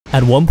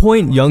At one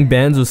point, Young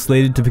Bands was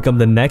slated to become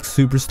the next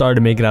superstar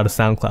to make it out of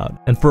SoundCloud,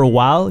 and for a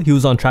while, he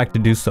was on track to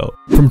do so.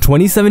 From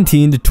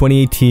 2017 to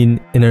 2018,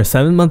 in a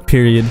 7-month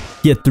period,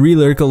 he had 3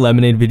 Lyrical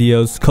Lemonade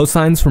videos,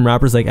 cosigns from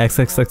rappers like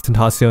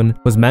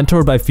XXXTentacion, was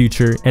mentored by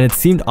Future, and it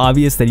seemed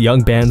obvious that Young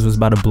Bands was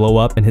about to blow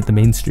up and hit the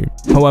mainstream.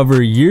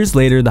 However, years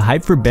later, the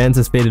hype for Bands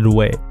has faded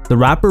away. The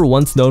rapper,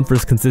 once known for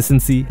his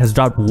consistency, has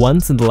dropped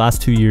once in the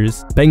last 2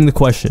 years, begging the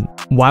question,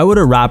 why would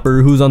a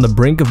rapper who's on the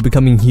brink of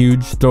becoming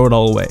huge throw it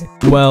all away?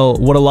 Well,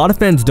 what a lot of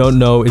fans don't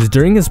know is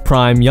during his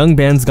prime, Young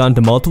Band's got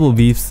into multiple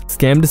beefs,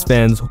 scammed his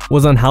fans,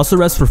 was on house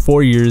arrest for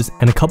 4 years,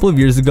 and a couple of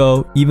years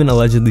ago, even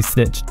allegedly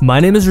snitched. My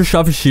name is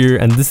Rashad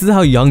Fashir, and this is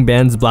how Young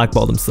Band's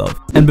blackballed himself.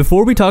 And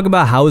before we talk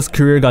about how his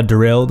career got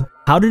derailed,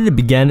 how did it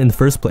begin in the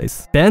first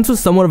place? Bands was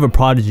somewhat of a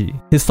prodigy.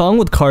 His song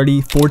with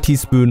Cardi, 4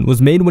 Teaspoon,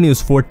 was made when he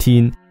was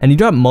 14, and he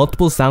dropped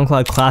multiple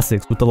SoundCloud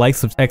classics with the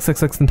likes of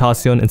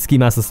XXXTentacion and Ski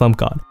Mask the Slump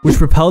God, which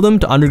propelled him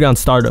to underground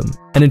stardom.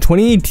 And in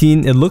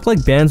 2018, it looked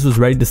like Bands was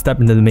ready to step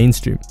into the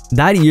mainstream.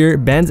 That year,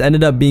 Bands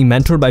ended up being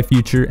mentored by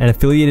Future and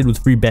affiliated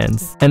with Free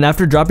Bands. And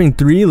after dropping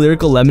 3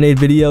 Lyrical Lemonade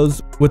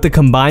videos, with a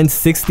combined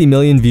 60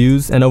 million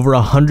views and over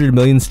 100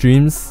 million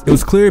streams, it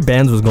was clear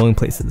Bands was going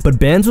places. But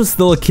Bands was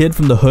still a kid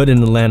from the hood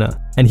in Atlanta,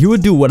 and he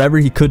would do whatever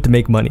he could to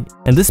make money.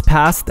 And this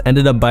past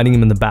ended up biting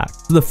him in the back.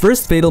 So the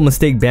first fatal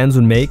mistake Bands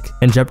would make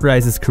and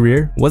jeopardize his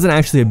career wasn't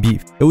actually a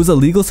beef. It was a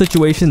legal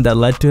situation that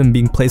led to him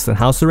being placed on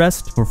house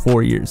arrest for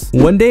 4 years.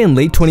 One day in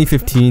late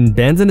 2015,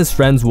 Bands and his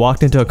friends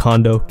walked into a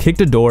condo,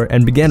 kicked a door,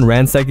 and began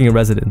ransacking a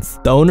residence.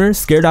 The owner,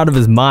 scared out of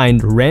his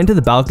mind, ran to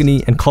the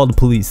balcony and called the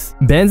police.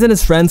 Bands and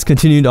his friends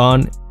continued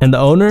on, and the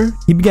owner,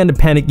 he began to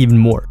panic even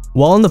more.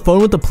 While on the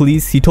phone with the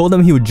police, he told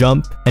them he would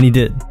jump, and he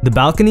did. The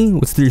balcony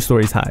was 3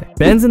 stories high.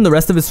 Bands and the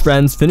rest of his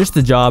friends finished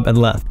the job and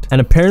left, and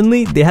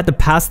apparently they had to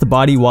pass the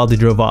body while they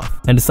drove off,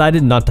 and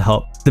decided not to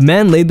help. The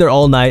man laid there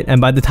all night, and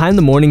by the time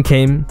the morning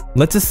came,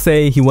 let's just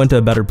say he went to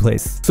a better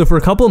place. So for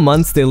a couple of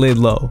months they laid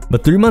low,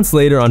 but 3 months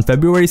later on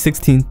February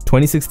 16th,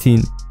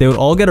 2016, they would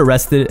all get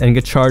arrested and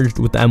get charged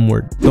with the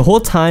M-word. The whole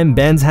time,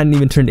 Bands hadn't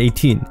even turned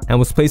 18 and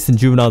was placed in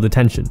juvenile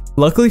detention.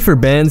 Luckily for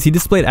Bands, he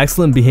displayed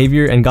excellent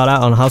behavior and got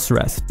out on house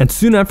arrest. And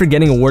soon after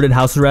getting awarded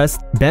house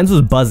arrest, Bands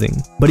was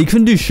buzzing, but he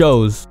couldn't do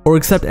shows or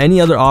accept any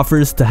other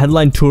offers to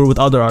headline tour with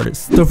other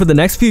artists. So for the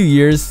next few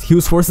years, he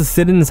was forced to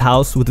sit in his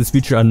house with his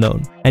future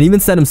unknown, and even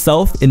said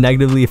himself it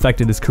negatively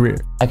affected his career.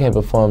 I can't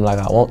perform like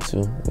I want to,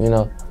 you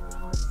know.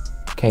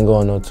 Can't go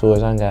on no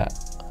tours. I got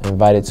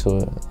invited to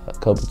a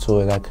couple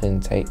tours I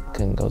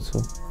couldn't go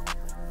to.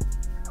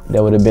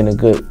 That would have been a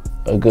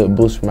good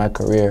boost for my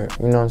career,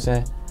 you know what I'm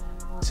saying?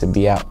 To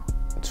be out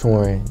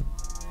touring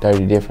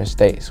 30 different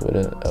states with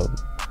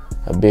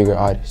a bigger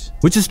artist.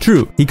 Which is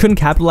true, he couldn't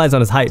capitalize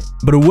on his hype,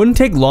 but it wouldn't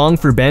take long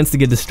for Bands to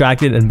get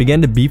distracted and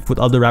began to beef with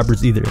other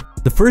rappers either.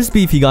 The first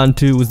beef he got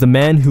into was the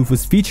man who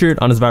was featured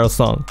on his viral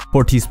song,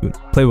 4 Teaspoon,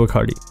 played with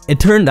Cardi. It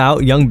turned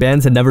out Young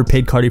Bands had never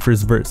paid Cardi for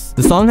his verse.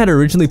 The song had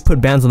originally put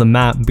Bands on the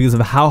map because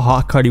of how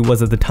hot Cardi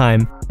was at the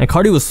time, and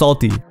Cardi was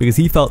salty because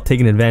he felt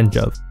taken advantage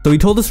of. So he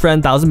told his friend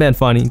 1000 Band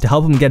Funny to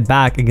help him get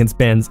back against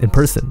Bands in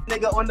person.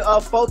 Nigga on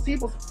the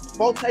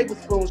 4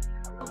 tablespoons.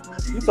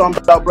 You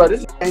talking about, bro,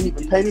 this ain't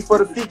even pay me for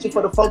the feature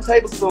for the 4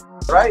 tablespoons,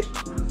 right?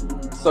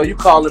 So you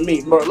calling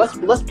me, bro,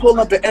 let's pull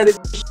up and edit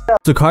this shit out.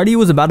 So Cardi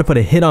was about to put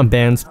a hit on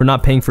Bands for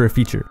not paying for a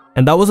feature.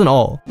 And that wasn't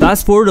all.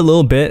 Fast forward a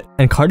little bit,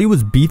 and Cardi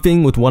was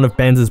beefing with one of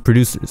Bands'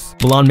 producers,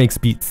 Milan Makes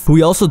Beats, who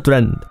he also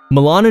threatened.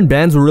 Milan and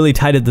Bands were really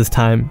tight at this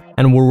time,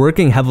 and were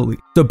working heavily.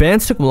 So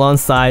Bands took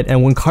Milan's side,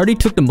 and when Cardi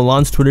took to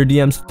Milan's Twitter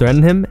DMs to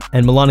threaten him,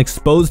 and Milan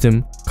exposed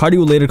him, Cardi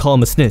would later call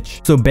him a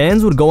snitch. So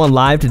Bands would go on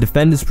live to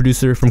defend his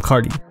producer from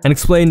Cardi, and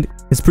explained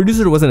his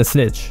producer wasn't a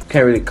snitch.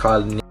 Can't really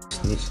call him a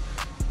snitch.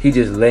 He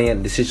just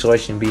letting the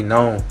situation be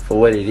known for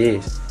what it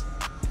is.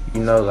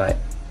 You know, like,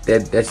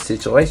 that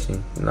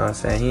situation, you know what I'm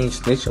saying? He ain't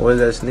snitching. What is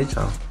that a snitch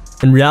on?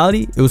 In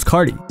reality, it was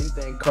Cardi. You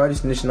think Cardi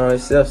snitching on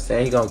himself,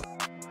 saying he gonna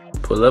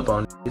pull up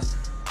on this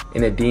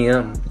in a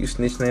DM? You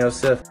snitching on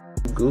yourself,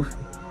 goofy.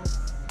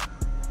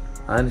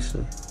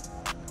 Honestly.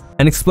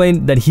 And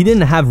explained that he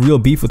didn't have real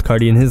beef with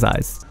Cardi in his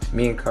eyes.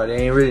 Me and Cardi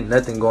ain't really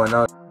nothing going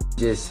on.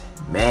 Just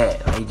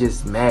mad. Like, he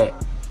just mad.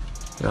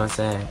 You know what I'm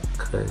saying?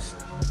 Cause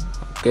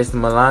I guess the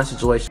Milan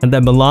situation. And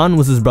that Milan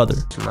was his brother.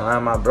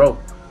 Milan my bro.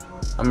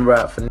 I'm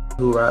ride for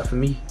who ride for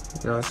me.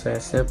 You know what I'm saying?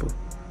 Simple.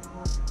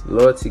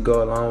 Loyalty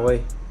go a long way.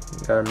 You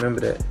gotta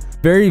remember that.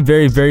 Very,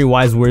 very, very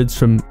wise words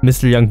from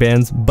Mr. Young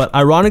Bands, but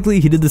ironically,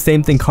 he did the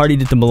same thing Cardi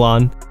did to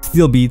Milan,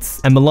 steal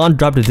beats, and Milan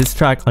dropped a diss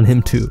track on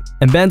him too.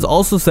 And Bands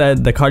also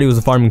said that Cardi was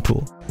a farming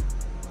tool.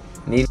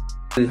 Need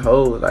to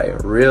hold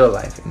like real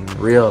life,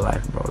 bro.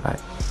 Like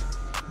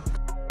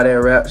all that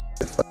rap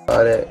shit,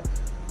 all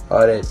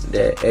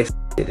that extra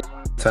shit,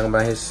 talking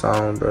about his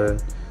song, bro.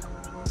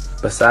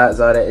 Besides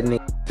all that,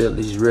 nigga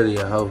is really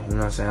a hoe. You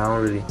know what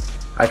I'm saying?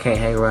 I can't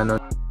hang around no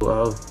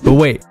hoe. But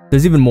wait,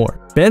 there's even more.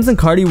 Bands and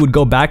Cardi would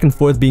go back and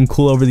forth being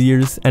cool over the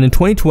years, and in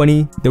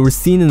 2020, they were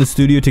seen in the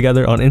studio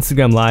together on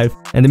Instagram Live,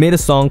 and they made a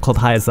song called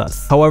High As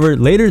Us. However,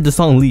 later the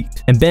song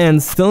leaked, and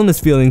Bands, still in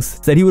his feelings,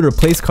 said he would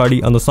replace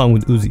Cardi on the song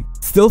with Uzi.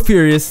 Still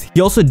furious,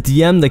 he also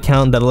DM'd the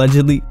account that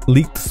allegedly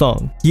leaked the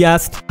song. He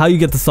asked, "How you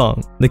get the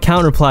song?" The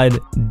account replied,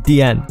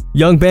 "DN."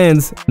 Young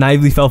Bands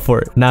naively fell for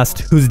it and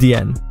asked, "Who's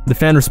DN?" The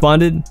fan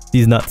responded,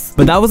 "These nuts."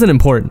 But that wasn't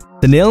important.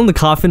 The nail in the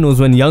coffin was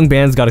when Young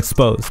Bands got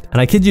exposed, and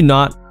I kid you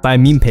not, by a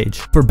meme page,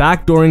 for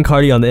backdooring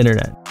Cardi on the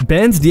internet.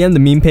 Bands DM'd the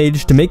meme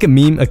page to make a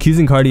meme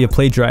accusing Cardi of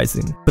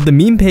plagiarizing, but the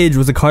meme page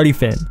was a Cardi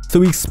fan,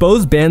 so he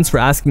exposed Bands for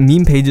asking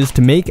meme pages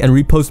to make and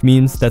repost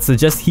memes that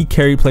suggest he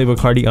carried Playboi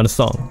Carti on a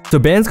song. So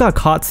Bands got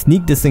caught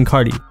sneak dissing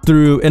Cardi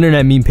through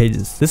internet meme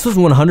pages. This was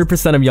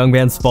 100% of Young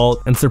Band's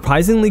fault, and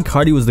surprisingly,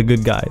 Cardi was the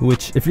good guy,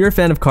 which if you're a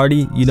fan of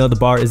Cardi, you know the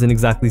bar isn't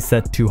exactly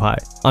set too high.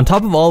 On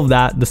top of all of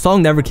that, the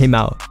song never came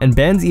out, and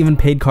Bands even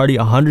paid Cardi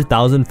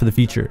 $100,000 for the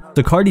feature,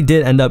 so Cardi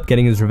did end up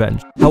getting his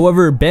revenge.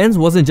 However, Bands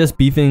wasn't just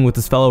beefing with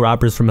his fellow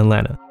rappers from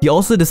Atlanta. He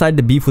also decided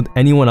to beef with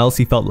anyone else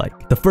he felt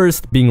like, the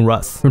first being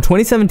Russ. From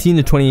 2017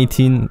 to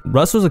 2018,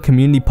 Russ was a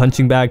community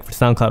punching bag for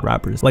SoundCloud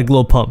rappers like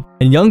Lil Pump,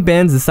 and Young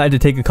Bands decided to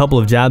take a couple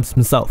of jabs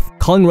himself,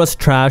 calling Russ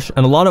trash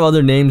and a lot of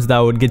other names that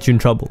would get you in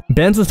trouble.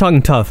 Bands was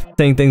talking tough,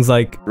 saying things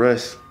like,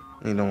 "Russ,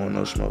 you don't want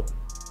no smoke."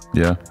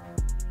 Yeah.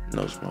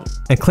 No smoke.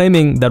 And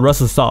claiming that Russ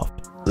was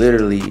soft.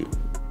 Literally,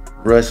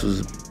 Russ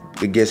was,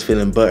 I guess,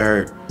 feeling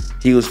butthurt.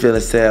 He was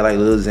feeling sad like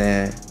Lil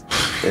Xan.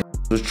 That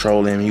was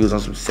trolling him. He was on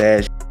some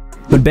sad shit.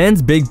 But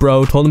Band's big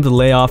bro told him to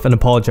lay off and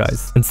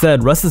apologize, and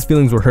said Russ's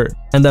feelings were hurt,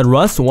 and that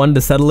Russ wanted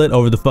to settle it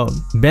over the phone.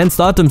 Band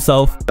thought to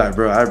himself, Like,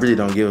 bro, I really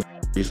don't give a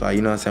f. He's like,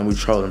 you know what I'm saying? We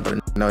trolling,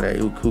 but know that.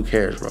 Who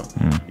cares, bro?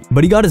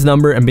 But he got his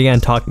number and began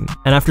talking.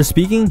 And after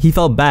speaking, he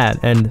felt bad,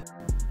 and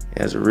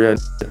as a real,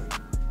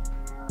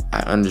 I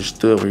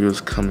understood where he was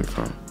coming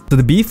from. so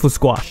the beef was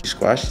squashed. We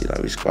squashed it,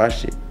 like we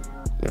squashed it. You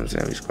know what I'm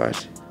saying? We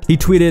squashed it. He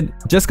tweeted,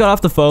 "Just got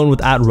off the phone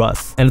with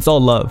 @Russ, and it's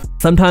all love.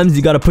 Sometimes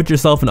you gotta put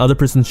yourself in other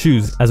person's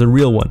shoes as a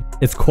real one.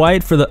 It's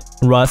quiet for the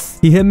Russ.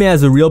 He hit me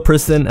as a real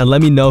person and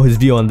let me know his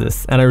view on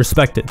this, and I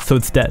respect it, so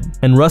it's dead."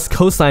 And Russ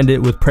co-signed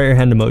it with prayer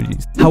hand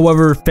emojis.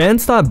 However,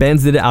 fans thought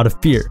Bands did it out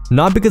of fear,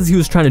 not because he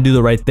was trying to do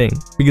the right thing.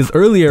 Because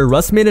earlier,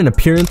 Russ made an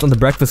appearance on The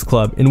Breakfast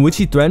Club in which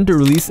he threatened to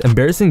release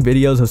embarrassing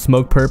videos of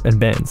Smoke Perp and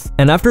Bands.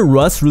 And after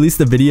Russ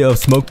released a video of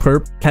Smoke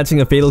Perp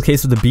catching a fatal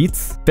case with the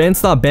Beats, fans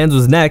thought Bands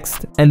was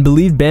next and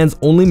believed Bands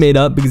only made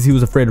up because he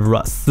was afraid of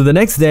Russ. So the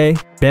next day,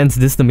 Bands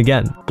dissed him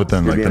again. But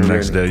then like the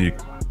next day, you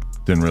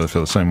didn't really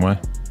feel the same way?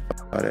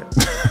 Got it.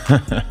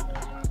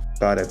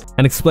 Got it.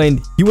 And explained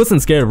he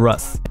wasn't scared of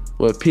Russ.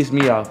 What pissed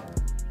me off,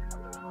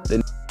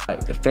 the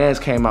fans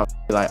came out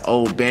like,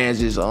 "Oh,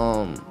 Bands is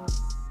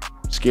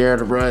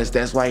scared of Russ.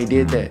 That's why he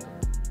did that."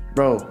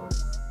 Bro,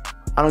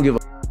 I don't give a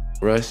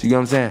Russ. You know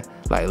what I'm saying?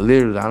 Like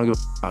literally, I don't give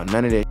a about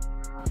none of that.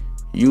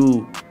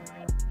 You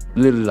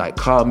literally like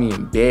called me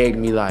and begged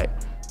me like,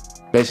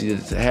 basically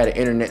just had the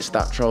internet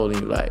stop trolling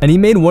you, like. And he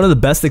made one of the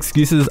best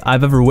excuses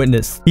I've ever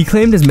witnessed. He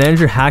claimed his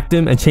manager hacked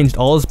him and changed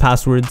all his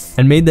passwords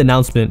and made the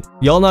announcement,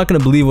 "Y'all not gonna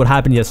believe what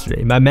happened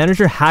yesterday. My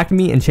manager hacked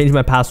me and changed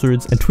my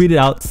passwords," and tweeted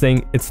out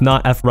saying it's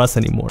not F Russ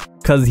anymore,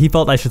 because he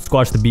felt I should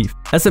squash the beef.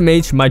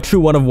 SMH, my true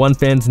 1-of-1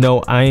 fans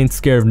know I ain't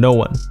scared of no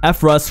one.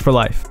 F Russ for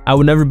life. I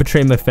would never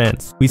betray my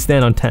fans. We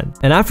stand on 10.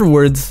 And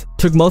afterwards,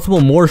 took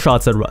multiple more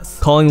shots at Russ,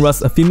 calling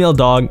Russ a female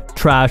dog,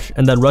 trash,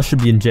 and that Russ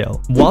should be in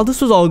jail. While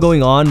this was all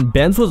going on,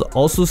 Bands was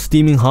also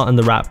steaming hot in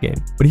the rap game,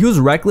 but he was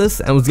reckless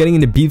and was getting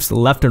into beefs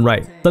left and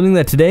right, something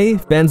that today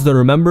fans don't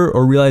remember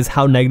or realize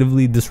how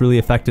negatively this really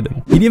affected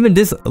him. He'd even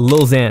dissed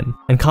Lil Xan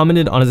and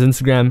commented on his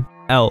Instagram,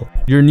 "L,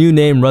 your new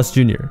name Russ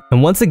Jr."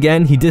 And once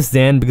again, he dissed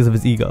Xan because of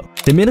his ego.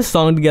 They made a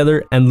song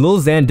together and Lil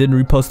Xan didn't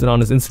repost it on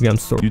his Instagram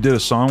story. You did a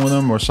song with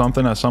him or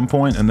something at some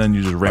point, and then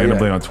you just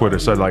randomly on Twitter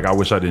said like, "I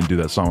wish I didn't do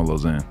that song with Lil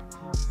Xan."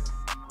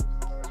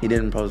 He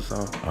didn't post a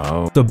song.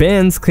 Oh. So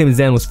Bands claimed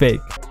Xan was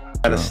fake.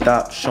 Gotta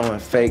stop showing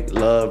fake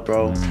love,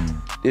 bro.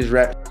 This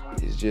rap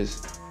is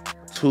just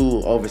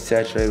too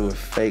oversaturated with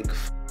fake,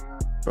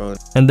 bro.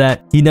 And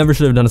that he never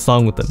should have done a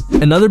song with them.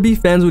 Another beef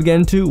fans would get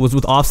into was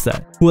with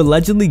Offset, who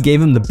allegedly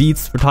gave him the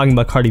beats for talking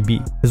about Cardi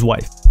B, his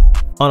wife.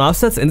 On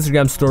Offset's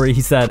Instagram story, he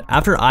said,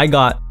 "After I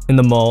got in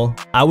the mall,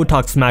 I would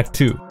talk smack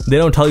too. They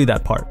don't tell you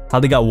that part, how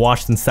they got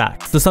washed in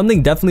sacks." So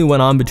something definitely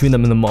went on between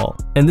them in the mall.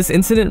 And this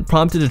incident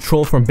prompted a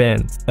troll from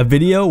Bands, a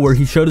video where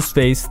he showed his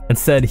face and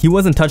said he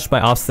wasn't touched by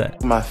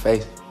Offset. My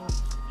face.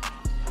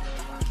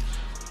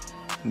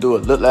 Do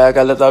it look like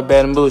I left out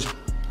bad and bullshit?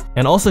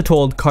 And also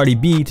told Cardi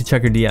B to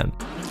check her DM.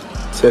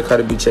 Tell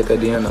Cardi B check her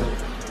DM out.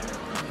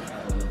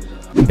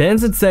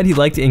 Bands had said he'd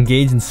like to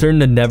engage in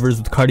certain endeavors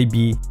with Cardi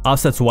B,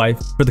 Offset's wife,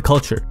 for the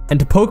culture, and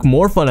to poke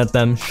more fun at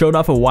them, showed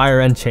off a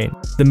YRN chain,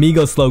 the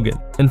Migos slogan,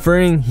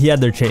 inferring he had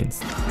their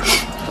chains.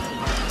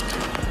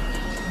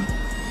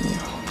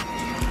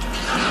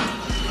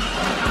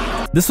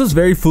 This was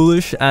very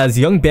foolish, as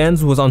Young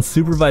Bands was on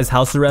supervised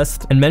house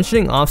arrest, and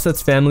mentioning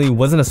Offset's family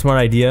wasn't a smart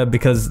idea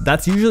because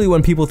that's usually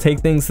when people take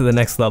things to the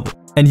next level.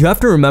 And you have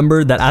to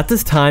remember that at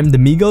this time, the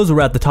Migos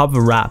were at the top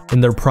of rap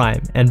in their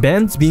prime, and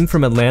Bands being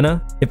from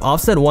Atlanta, if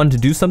Offset wanted to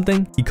do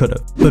something, he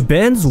could've. But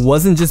Bands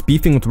wasn't just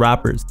beefing with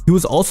rappers, he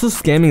was also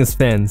scamming his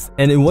fans,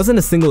 and it wasn't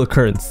a single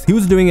occurrence, he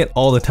was doing it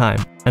all the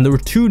time. And there were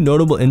two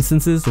notable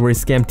instances where he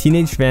scammed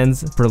teenage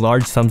fans for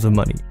large sums of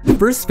money. The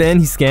first fan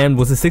he scammed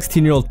was a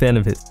 16-year-old fan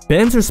of his.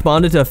 Bands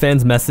responded to a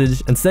fan's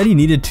message and said he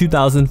needed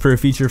 $2,000 for a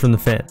feature from the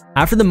fan.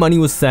 After the money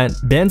was sent,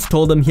 Bands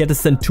told him he had to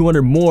send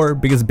 $200 more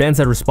because Bands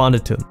had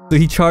responded to him, so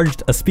he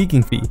charged a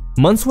speaking fee.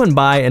 Months went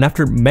by, and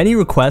after many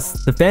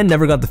requests, the fan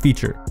never got the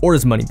feature or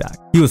his money back.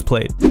 He was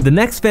played. The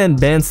next fan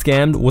Bands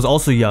scammed was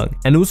also young,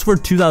 and it was for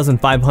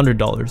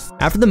 $2,500.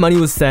 After the money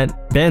was sent,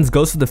 Bands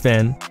ghosted the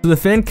fan, so the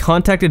fan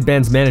contacted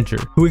Bands' manager,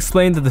 who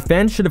explained that the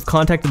fan should have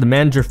contacted the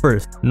manager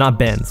first, not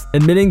Bands,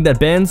 admitting that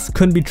Bands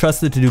couldn't be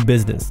trusted to do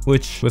business,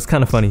 which was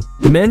kind of funny.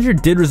 The manager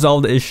did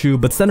resolve the issue,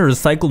 but sent a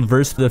recycled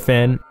verse to the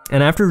fan,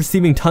 and after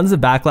receiving tons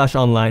of backlash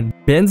online,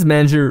 Bands'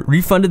 manager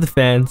refunded the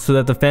fan so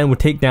that the fan would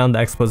take down the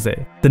expose.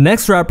 The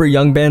next rapper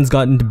Young Bands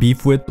got into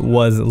beef with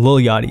was Lil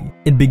Yachty.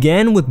 It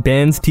began with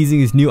Bands teasing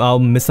his new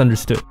album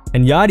Misunderstood,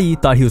 and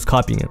Yachty thought he was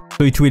copying him,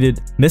 so he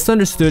tweeted,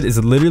 "Misunderstood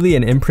is literally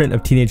an imprint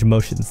of teenage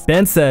emotions."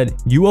 Bands said,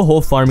 "You a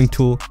whole farming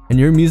tool, and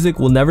your music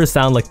will never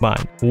sound like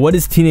mine. What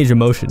is teenage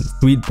emotions,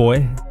 sweet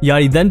boy?"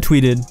 Yachty then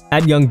tweeted,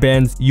 "At Young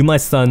Bands, you my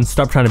son,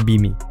 stop trying to be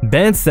me."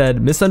 Bands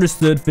said,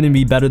 "Misunderstood finna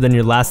be better than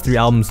your last 3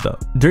 albums though."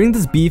 During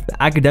this beef,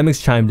 Academics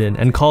chimed in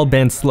and called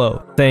Bands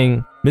slow,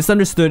 saying,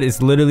 "Misunderstood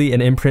is literally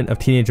an imprint of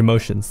teenage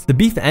emotions." The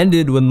beef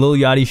ended when Lil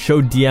Yachty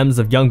showed DMs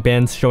of Young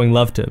Bands showing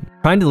love to him,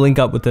 trying to link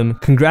up with him,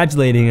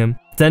 congratulating him,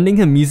 sending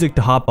him music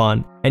to hop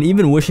on, and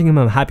even wishing him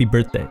a happy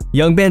birthday.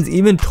 Young Bands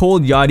even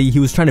told Yachty he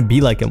was trying to be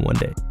like him one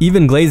day,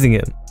 even glazing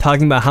him,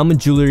 talking about how much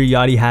jewelry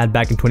Yachty had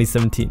back in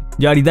 2017.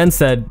 Yachty then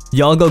said,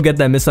 "Y'all go get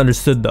that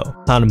Misunderstood though,"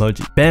 clown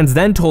emoji. Bands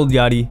then told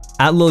Yachty,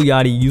 "At Lil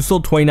Yachty, you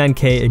sold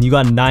 29K and you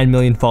got 9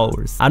 million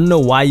followers. I don't know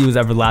why you was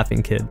ever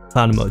laughing, kid,"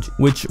 clown emoji,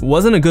 which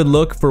wasn't a good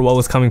look for what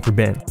was coming for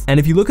Bands. And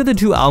if you look at the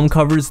two album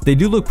covers, they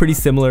do look pretty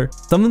similar.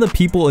 Some of the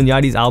people in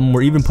Yachty's album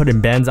were even put in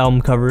Bands' album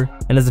cover,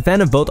 and as a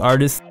fan of both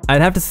artists,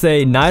 I'd have to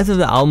say neither of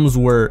the albums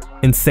were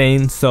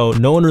insane, so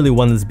no one really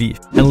won this beef.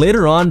 And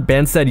later on,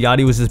 Bands said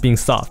Yachty was just being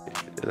soft.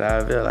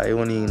 I feel like it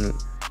wasn't even,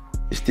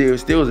 it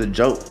still was a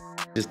joke.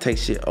 Just take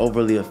shit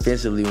overly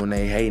offensively when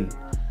they hating.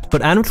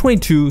 But Adam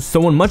 22,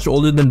 someone much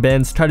older than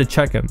Bands, tried to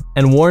check him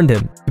and warned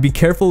him to be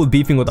careful with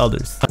beefing with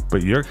others.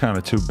 But you're kind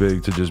of too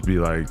big to just be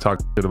like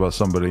talking shit about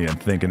somebody and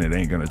thinking it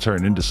ain't gonna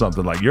turn into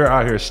something. Like, you're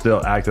out here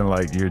still acting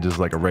like you're just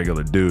like a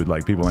regular dude.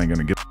 Like, people ain't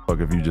gonna give a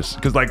fuck if you just,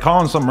 cause like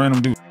calling some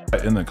random dude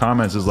in the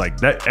comments is like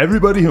that.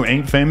 Everybody who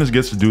ain't famous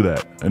gets to do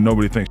that, and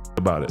nobody thinks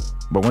about it.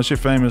 But once you're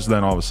famous,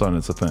 then all of a sudden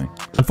it's a thing.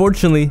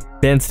 Unfortunately,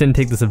 Bands didn't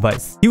take this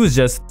advice. He was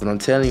just, But I'm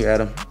telling you,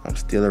 Adam, I'm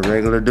still a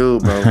regular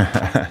dude, bro.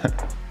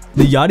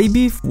 The Yachty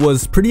beef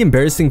was pretty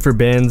embarrassing for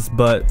Bands,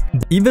 but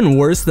even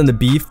worse than the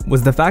beef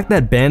was the fact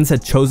that Bands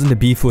had chosen to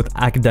beef with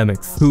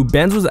Academics, who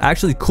Bands was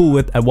actually cool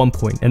with at one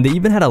point, and they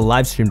even had a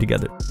live stream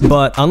together.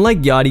 But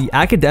unlike Yachty,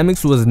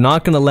 Academics was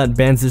not gonna let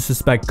Bands'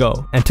 disrespect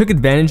go, and took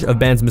advantage of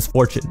Bands'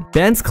 misfortune.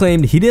 Bands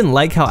claimed he didn't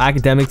like how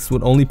Academics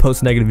would only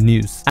post negative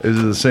news. Is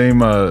it the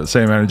same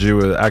energy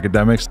with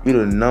Academics? We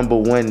the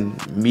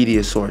 #1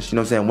 media source, you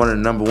know what I'm saying? One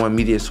of the #1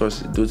 media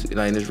sources due to,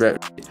 like, in this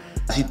rap.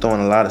 He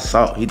throwing a lot of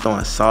salt. He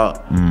throwing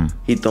salt.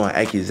 He throwing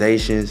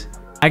accusations.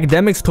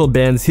 Academics told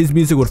Bands his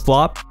music would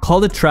flop,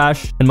 called it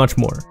trash, and much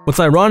more. What's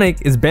ironic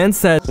is Bands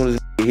said, As soon as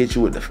he hit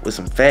you with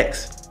some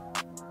facts,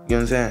 you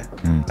know what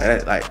I'm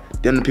saying?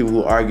 Like them the people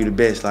who argue the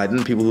best. Like them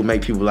the people who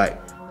make people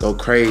like go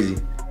crazy.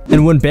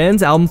 And when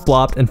Band's album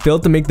flopped and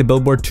failed to make the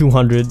Billboard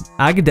 200,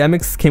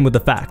 Academics came with the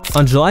facts.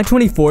 On July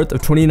 24th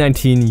of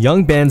 2019,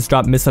 Young Bands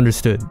dropped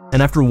Misunderstood,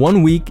 and after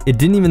 1 week, it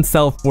didn't even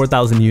sell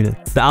 4,000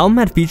 units. The album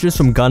had features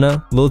from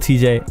Gunna, Lil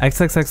TJ,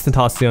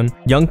 XXXTentacion,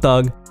 Young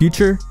Thug,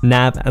 Future,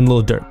 Nav, and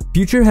Lil Durk.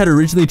 Future had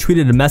originally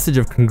tweeted a message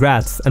of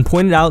congrats and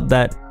pointed out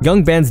that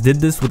Young Bands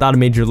did this without a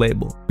major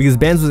label, because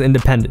Bands was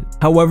independent.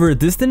 However,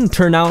 this didn't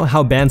turn out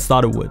how Bands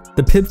thought it would.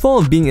 The pitfall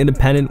of being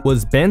independent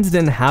was Bands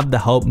didn't have the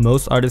help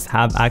most artists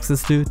have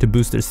access to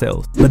boost their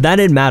sales. But that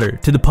didn't matter.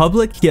 To the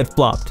public, he had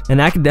flopped,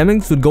 and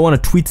Academics would go on a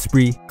tweet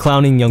spree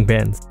clowning Young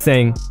Bands,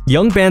 saying,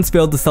 "Young Bands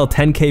failed to sell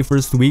 10K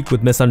first week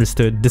with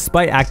Misunderstood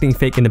despite acting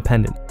fake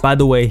independent. By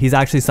the way, he's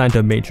actually signed to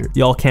a major.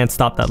 Y'all can't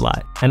stop that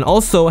lie." And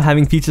also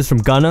having features from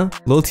Gunna,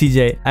 Lil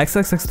TJ,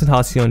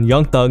 XXXTentacion,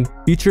 Young Thug,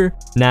 Future,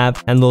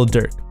 Nav, and Lil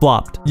Durk.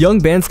 Flopped. Young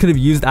Bands could have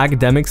used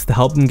Academics to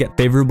help him get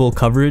favorable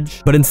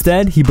coverage, but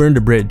instead he burned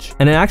a bridge.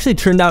 And it actually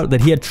turned out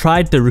that he had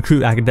tried to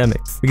recruit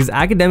Academics, because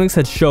Academics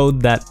had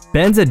showed that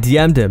Bands had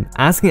DM'd him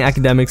asking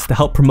Academics to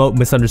help promote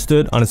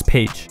Misunderstood on his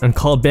page, and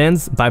called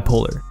Bands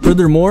bipolar.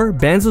 Furthermore,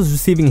 Bands was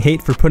receiving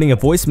hate for putting a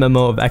voice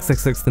memo of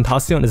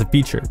XXXTentacion as a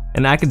feature,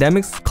 and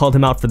Academics called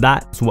him out for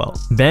that as well.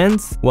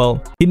 Bands,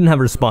 well, he didn't have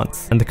a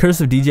response, and the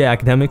curse of DJ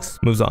Academics academics,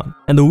 moves on.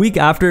 And the week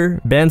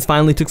after, Bands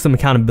finally took some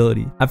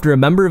accountability after a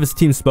member of his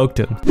team spoke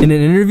to him. In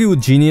an interview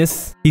with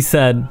Genius, he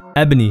said,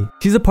 "Ebony,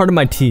 she's a part of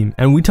my team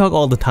and we talk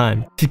all the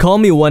time. She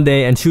called me one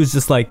day and she was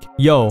just like,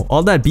 yo,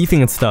 all that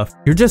beefing and stuff,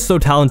 you're just so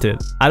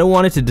talented. I don't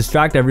want it to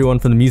distract everyone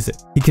from the music."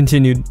 He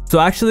continued, "So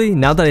actually,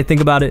 now that I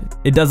think about it,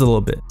 it does a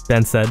little bit,"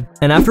 Bands said.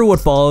 And after what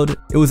followed,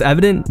 it was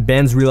evident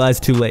Bands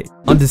realized too late.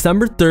 On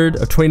December 3rd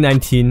of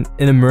 2019,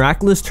 in a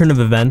miraculous turn of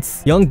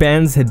events, young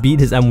Bands had beat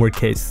his M-word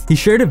case. He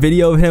shared a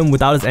video of him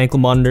without his ankle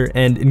monitor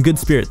and in good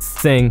spirits,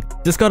 saying,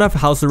 "Just got off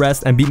house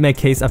arrest and beat my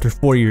case after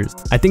 4 years.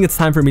 I think it's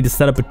time for me to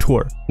set up a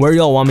tour. Where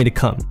y'all want me to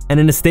come?" And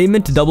in a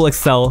statement to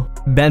XXL,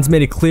 Bands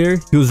made it clear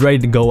he was ready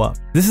to go up.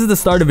 "This is the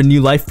start of a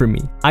new life for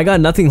me. I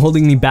got nothing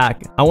holding me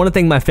back. I want to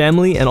thank my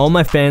family and all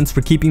my fans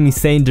for keeping me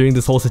sane during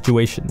this whole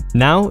situation.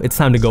 Now it's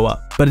time to go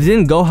up." But it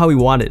didn't go how he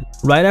wanted.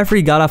 Right after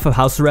he got off of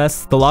house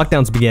arrest, the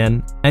lockdowns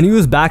began, and he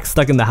was back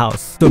stuck in the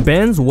house. So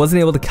Bands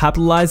wasn't able to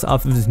capitalize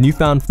off of his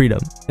newfound freedom.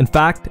 In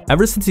fact,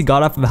 ever since he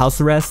got off of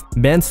house arrest,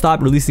 Bands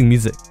stopped releasing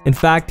music. In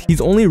fact,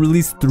 he's only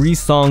released 3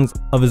 songs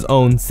of his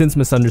own since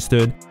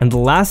Misunderstood, and the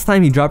last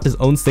time he dropped his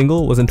own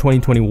single was in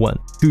 2021,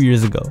 2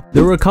 years ago.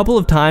 There were a couple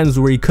of times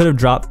where he could have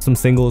dropped some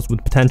singles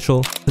with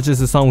potential, such as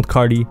his song with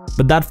Cardi,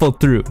 but that fell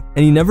through,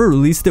 and he never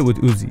released it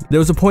with Uzi. There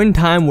was a point in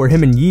time where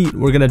him and Yeet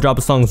were gonna drop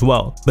a song as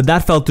well, but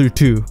that fell through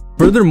too.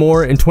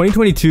 Furthermore, in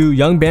 2022,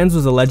 young Bands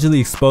was allegedly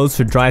exposed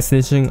for dry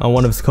snitching on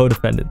one of his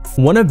co-defendants.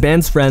 One of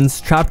Bands'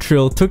 friends, Trap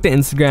Trill, took to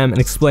Instagram and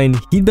explained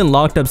he'd been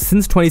locked up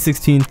since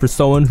 2016 for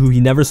someone who he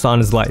never saw in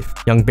his life,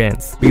 young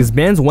Bands, because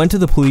Bands went to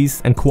the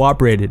police and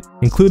cooperated,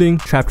 including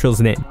Trap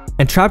Trill's name.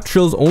 And Trap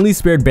Trill's only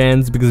spared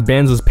Bands because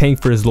Bands was paying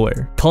for his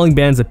lawyer, calling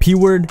Bands a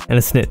P-word and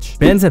a snitch.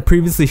 Bands had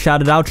previously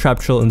shouted out Trap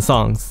Trill in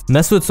songs.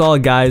 "Mess with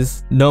solid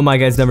guys, no my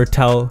guys never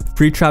tell,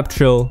 free Trap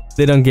Trill,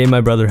 they done gave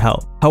my brother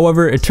hell."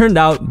 However, it turned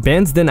out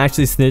Bands didn't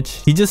actually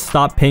snitch, he just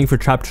stopped paying for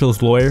Trap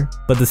Trill's lawyer,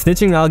 but the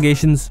snitching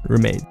allegations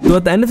remained. So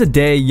at the end of the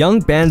day, young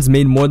Bands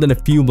made more than a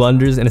few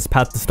blunders in his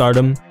path to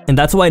stardom, and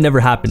that's why it never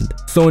happened.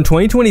 So in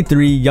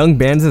 2023, young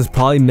Bands has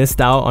probably missed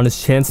out on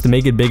his chance to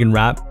make it big in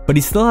rap, but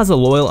he still has a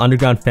loyal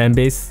underground fan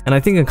base, and I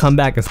think a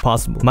comeback is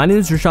possible. My name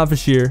is Rashad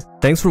Fashir,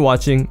 thanks for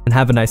watching, and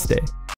have a nice day.